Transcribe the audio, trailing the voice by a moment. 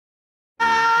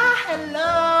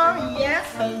Hello! Yes,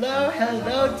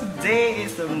 hello! Today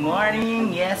is the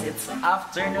morning. Yes, it's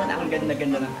afternoon. Ang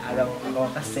ganda-ganda ng araw ko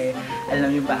kasi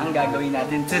alam niyo ba ang gagawin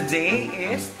natin today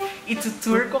is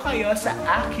itutour ko kayo sa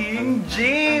aking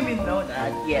gym. You know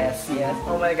that? Yes.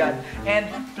 Oh my God.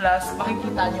 And plus,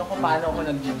 makikita niyo kung paano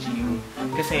ako nag-gym.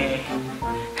 Kasi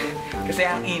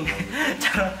ang init.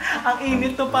 Charot. Ang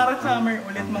init to, parang summer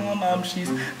ulit mga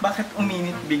mumshies. Bakit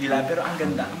uminit bigla? Pero ang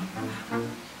ganda.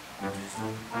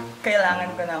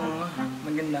 Kailangan ko ng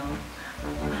magandang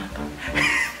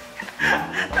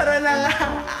tara na nga,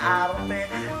 arte.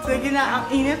 Sige na, ang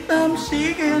init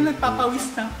mumshi. Kaya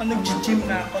nagpapawis na ako, nag-gym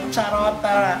na ako. Charot,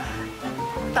 tara.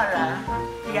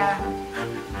 Yeah.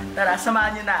 Tara,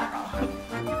 samahan niyo na ako.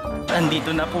 Andito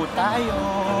na po tayo.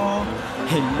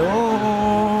 Hello.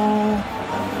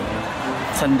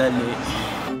 Sandali.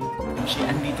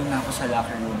 Andito na ako sa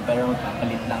locker room, pero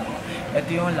magpapalit lang ako. Ito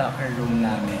yung locker room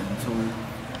namin. So,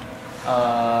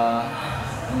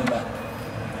 ano ba?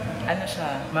 Ano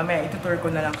siya? Mamaya, itutour ko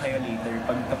na lang kayo later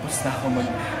pag tapos na ako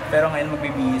pero ngayon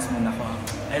magbibihis muna ako.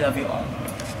 I love you all.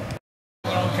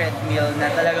 Yung treadmill na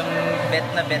talagang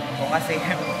bet ko kasi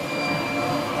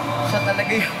siya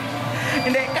talaga yung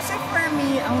hindi, kasi for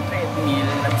me, ang treadmill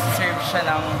nag-serve siya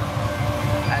ng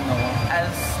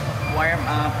as warm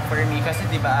up for me kasi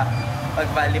diba pag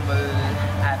volleyball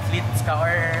athletes ka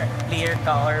or player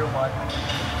ka or what,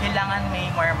 kailangan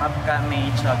may warm up ka, may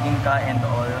jogging ka and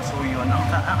all. So yun,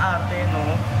 ang arte, no?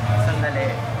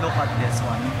 Sandali, look at this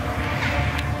one.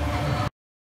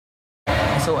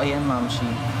 So ayan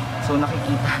mumshi. So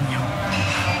nakikita nyo.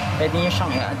 Pwede nyo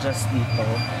siyang i-adjust dito.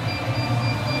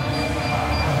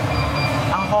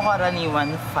 Ang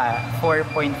kukaraniwan 4.5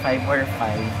 or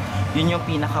 5. Yun yung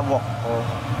pinaka-walk ko.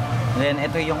 Then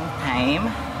ito yung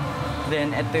time.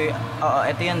 Then, ito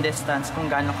yung distance kung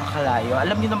gaano kakalayo.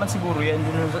 Alam niyo naman siguro yan,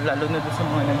 lalo na doon sa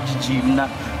mga nag-gym na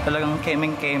talagang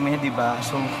kemeng-keme, diba?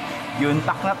 So, yun,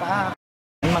 pak na pak.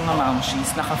 Mga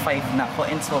mumshies, naka-5 na ako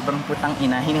and sobrang putang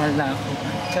ina, hingal na ako.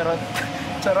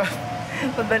 Charot.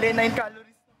 Sandali, 9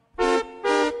 calories.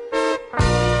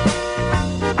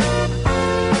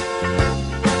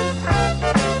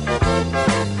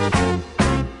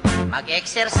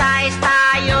 Mag-exercise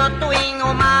tayo tuwing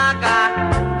umaga.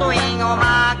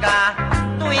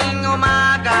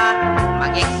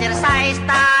 Mag-exercise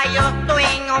tayo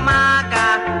tuwing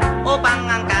umaga upang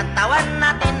ang katawan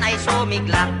natin ay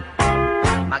sumigla.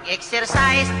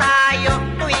 Mag-exercise tayo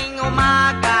tuwing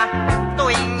umaga.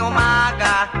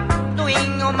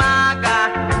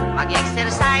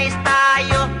 Mag-exercise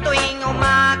tayo tuwing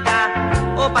umaga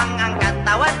upang ang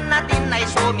katawan natin ay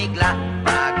sumigla.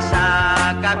 Pag sa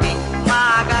gabi,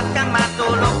 maaga kang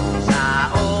matulog. Sa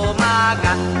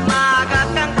umaga, maaga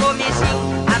kang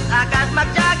gumising at agad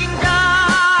mag-jogging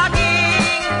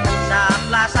sa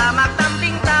plaza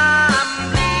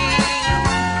magtambling-tambling.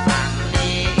 Ang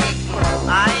liig mo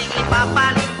ay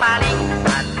ipapaling-paling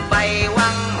at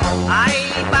baywang mo ay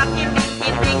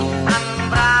ipakiting-kiting. Ang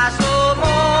braso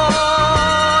mo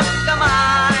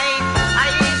kamay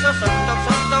ay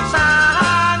susuntok-suntok sa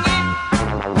hangin.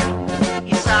 1,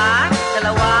 2, 3, 4, 5,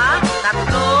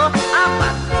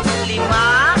 6, 7, 8.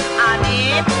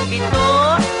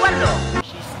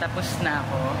 Tapos na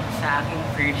ako sa aking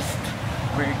first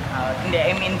workout. Hindi,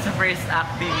 I mean sa first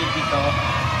activity ko.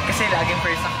 Kasi laging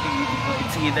first activity ko,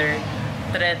 it's either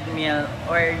treadmill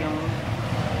or yung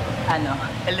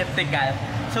elliptical.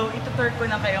 So, itutour ko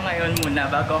na kayo ngayon muna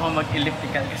bago ako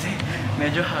mag-elliptical kasi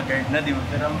medyo haggard na, di ba?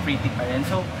 Pero ang pretty pa rin.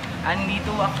 So,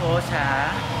 andito ako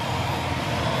sa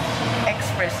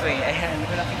expressway. Ayan,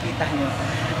 kung nakikita nyo.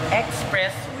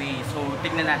 Expressway. So,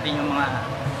 tignan natin yung mga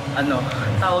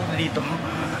tawag dito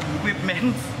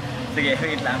equipments. Sige,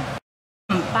 wait lang.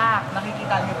 Pack!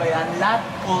 Nakikita nyo ba yan? Lat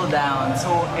pull down.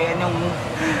 So, ayan yung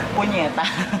punyeta.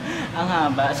 Ang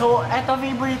haba. So, eto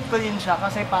favorite ko din siya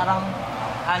kasi parang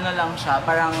lang siya.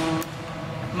 Parang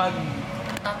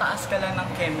magtataas ka lang ng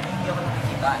keme. Hindi ako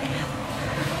nakikita eh.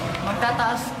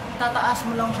 Tataas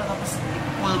mo lang siya tapos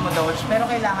i-pull mo daw. Pero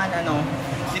kailangan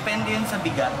depende yun sa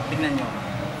bigat. Tignan nyo.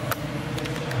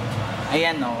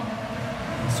 Ayan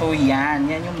So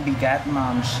yan yung bigat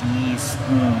mumshies.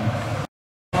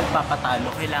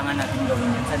 Magpapatalo, kailangan natin gawin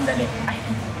yan. Sandali. Ay,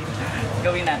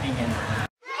 gawin natin yan.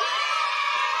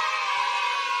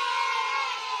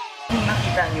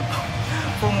 Nakita nyo po,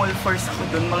 pumul force ako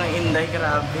dun mga inday,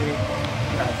 grabe.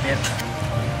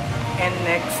 And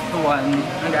next one,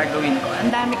 ang gagawin ko.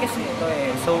 Ang dami kasi ito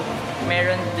eh. So,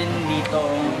 meron din dito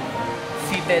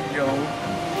seated row.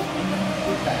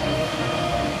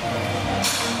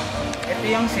 Ito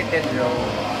yung seated row.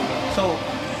 So,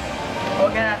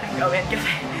 huwag na natin gawin kasi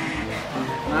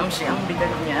Mamshi, ang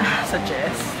bigat niya sa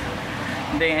chest.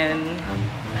 Then,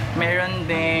 meron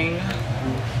ding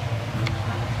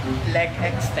leg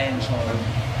extension.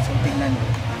 So, tingnan mo.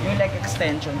 Yung leg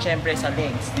extension, syempre sa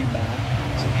legs, diba?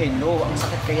 So, hello, ang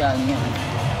sakit kaya niya.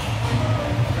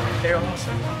 Pero ang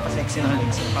sexy ng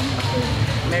legs, yung pampakil.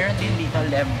 Meron din dito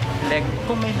leg,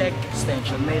 kung may leg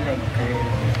extension, may leg curl.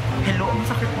 Hello, ang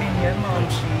sakit din yan,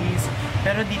 mamshies.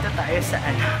 Pero dito tayo sa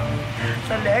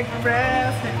sa leg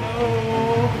press. Hello,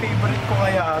 favorite ko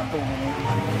kaya ito.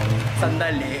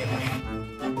 Sandali.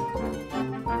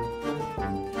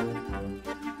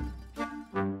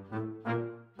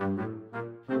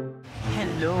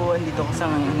 Hello, andito ko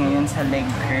ngayon sa leg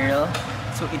curl.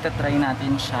 So, itatry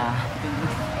natin siya.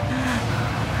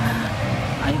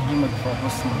 Ayaw yung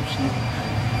mag-focus mo.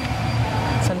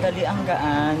 Sandali, ang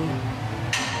gaan.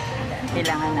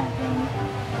 Kailangan natin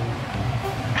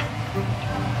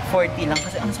 40 lang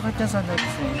kasi ang sakit niya sa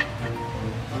legs eh.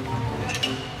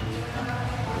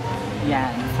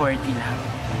 Yan, 40 lang.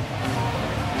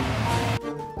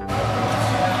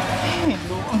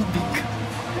 Hello, ang big.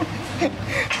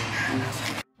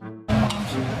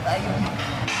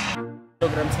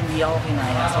 Kilograms, hindi ako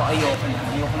kinaya. So, ayoko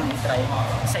na i-try.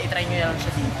 Sa i-try nyo lang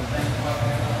siya dito.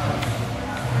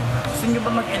 Gusto nyo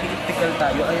ba mag-elliptical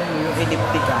tayo? Ayun yung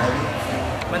elliptical.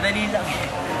 Madali lang.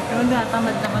 Pero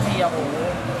natamad na kasi ako.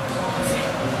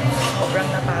 Sobrang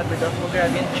napagod ako.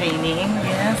 Grabe yung training.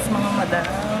 Yes, mga madam.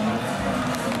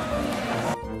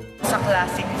 Sa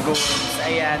classic goals.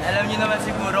 Ayan. Alam niyo naman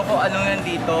siguro kung anong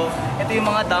nandito. Ito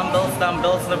yung mga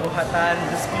dumbbells na buhatan.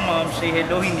 Diyos ko, mamshi.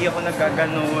 Hello, hindi ako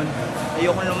nagkaganon.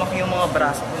 Ayoko lumaki yung mga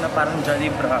braso ko na parang Johnny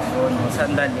Bravo. No?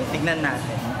 Sandali. Tignan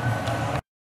natin.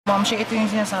 Mamshi, ito yung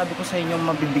sinasabi ko sa inyo,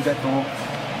 mabibigat to.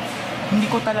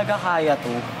 Hindi ko talaga kaya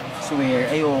to.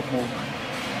 Swear, ayoko.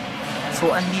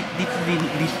 So,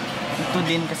 dito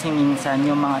din kasi minsan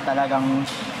yung mga talagang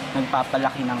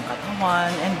nagpapalaki ng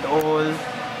katawan and all.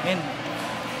 And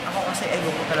ako kasi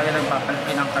ayoko talaga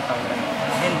nagpapalaki ng katawan.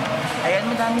 And ayan,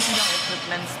 madami silang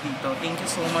equipments dito. Thank you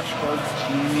so much, Coach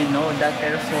Jim. You know that.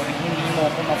 Pero sorry, hindi mo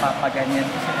ako mapapaganyan.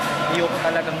 Kasi ayoko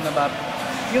talagang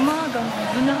yung mga ganyan,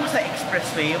 doon ako sa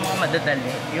expressway, yung mga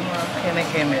madadali, yung mga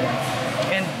keme-keme lang.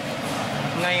 And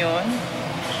ngayon,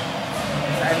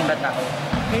 saan ba tao?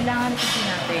 Kailangan kasi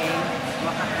natin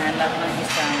makahanap ng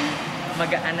isang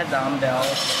magaan na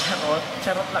dumbbells.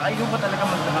 Charot lang. Ayaw ko talaga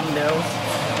mag-dumbbells.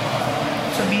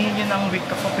 Sabihin nyo ng weak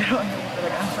ako, pero ano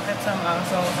talaga, ang sakit sa mga.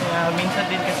 So, kaya minsan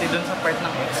din kasi doon sa part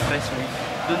ng expressway,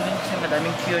 doon din kasi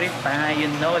madaming purify. You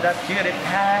know that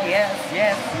purify. Yes,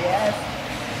 yes, yes.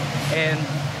 And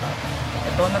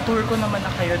ito, na-tour ko naman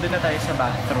na kayo. Doon na tayo sa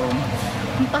bathroom.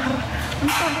 Ang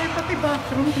taray, pati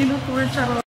bathroom, tinutour,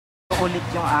 charot. Ulit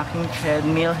yung aking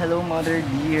treadmill. Hello, mother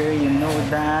dear. You know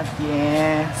that.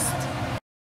 Yes.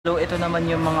 Hello, ito naman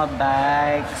yung mga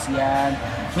bikes. Yan.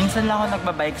 Minsan lang ako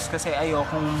nagbabikes kasi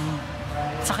ayokong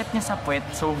sakit niya sa puwet.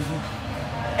 So,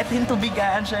 ito yung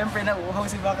tubigan. Siyempre, nauuhaw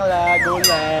si bakla. Go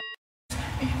lang.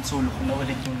 Ayan, solo ko na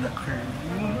ulit yung locker.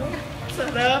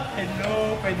 Sarap!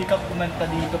 Hello! Pwede kang kumanta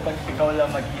dito pag ikaw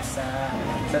lang mag-isa.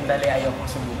 Sandali, ayokong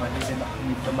subukan kasi baka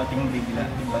may tumating bigla,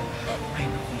 diba? Ay,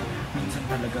 naku. Minsan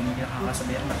talaga may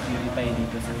nakakasabi ang mag-purify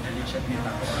dito. Sandali, shit, may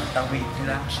takot. Wait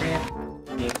lang, shit.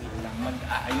 Okay, wait lang.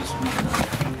 Mag-aayos mo na.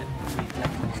 Wait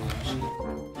lang, shit.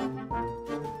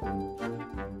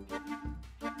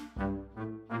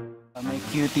 May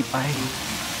cutie pie.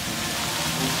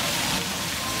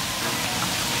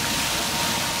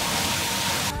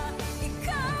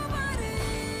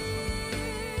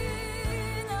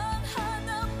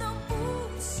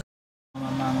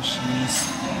 Mumshies,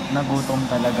 nagutom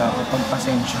talaga ako.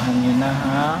 Pagpasensyahan nyo na,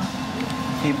 ha?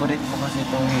 Favorite ko kasi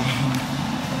ito eh.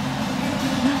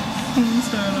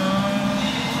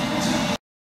 Sarap.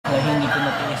 Kaya hindi ko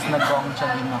natiis, nag-gongcha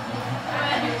din ako.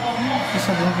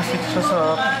 Isa din kasi siya sa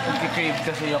pagkikrave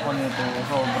kasi ako nito.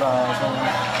 Sobra. So,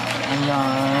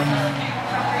 ayan.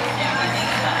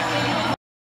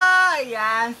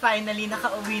 Ayan, finally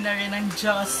nakauwi na rin ang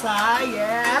Diyosa.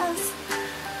 Yes!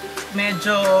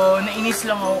 Medyo nainis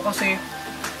lang ako kasi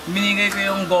binigay ko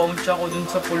yung gongcha ko dun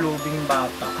sa pulubing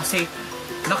bata. Kasi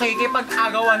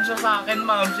nakikipag-agawan siya sa akin,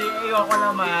 ma'am. Ayoko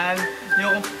naman.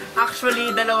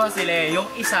 Actually, dalawa sila eh. Yung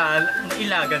isa,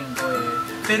 nailagan ko eh.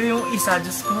 Pero yung isa,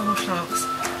 just shucks.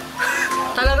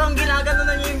 Talagang ginagano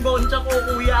na niya yung gongcha ko.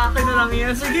 Kuya, akin na lang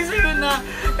yan. Sige na.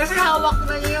 Kasi hawak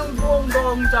na niya yung buong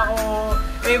gongcha ko.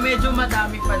 Eh, medyo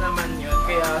madami pa naman yun.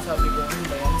 Kaya sabi ko,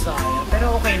 hindi yan, sayang. Pero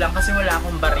okay lang kasi wala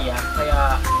akong barya.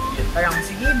 Kaya, yun. Parang,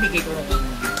 sige, bigay ko na yun.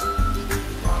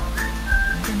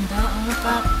 Ang ganda, ang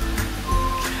pak.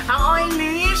 Ang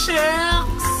oily!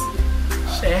 Sheks!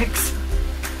 Sheks?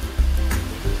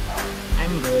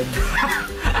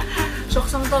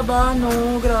 taba,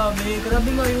 no? Grabe. Grabe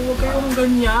ngayon. Huwag kayong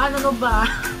ganyan. Ano ba?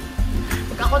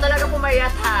 Pag ako talaga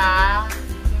pumayat, ha?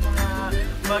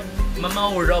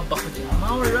 Mamaurab ako dyan.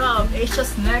 Mamaurab.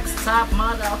 Asia's next top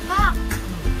model. Fuck!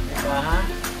 Diba, ha?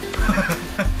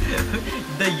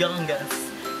 The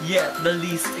youngest, yet the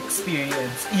least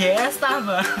experienced. Yes,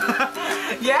 tama.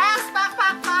 Yes, pak,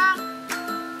 pak, pak!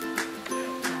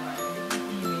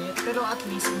 Init, pero at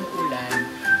least umuulan.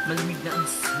 Malamig na ang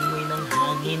simoy ng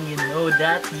hangin. You know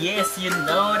that? Yes, you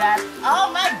know that. Oh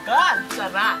my God!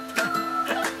 Sarap!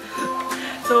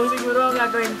 So, siguro ang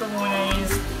gagawin ko muna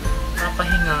is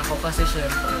papahinga ako kasi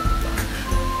syempre, diba?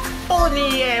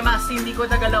 Mas hindi ko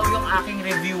nagalaw yung aking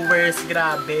reviewers.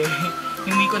 Grabe.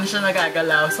 Hindi ko na siya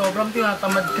nagagalaw. Sobrang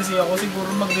tinatamad kasi ako. Siguro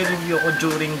magre-review ako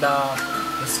during the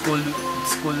school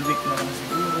week na lang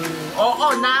siguro. Oo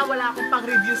na, wala akong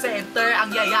pang-review center.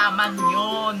 Ang yayaman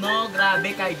nyo, no?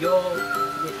 Grabe kayo.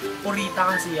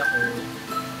 Purita kasi ako.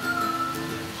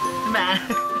 Diba?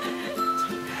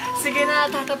 Sige na,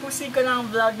 tatapusin ko na ang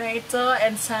vlog na ito.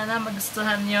 And sana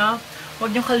magustuhan nyo.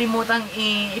 Huwag nyo kalimutang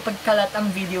ipagkalat ang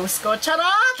videos ko.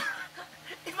 Charot!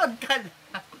 Ipagkalat.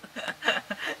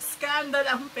 Scandal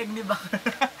ang peg ni Bak.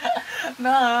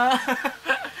 Na.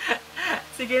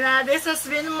 Sige na, this has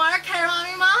been Mark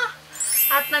Geronimo.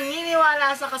 At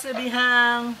naniniwala sa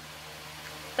kasabihang,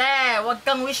 huwag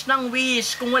kang wish ng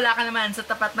wish kung wala ka naman sa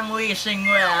tapat ng wishing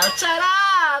well.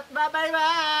 Charot!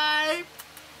 Bye-bye-bye!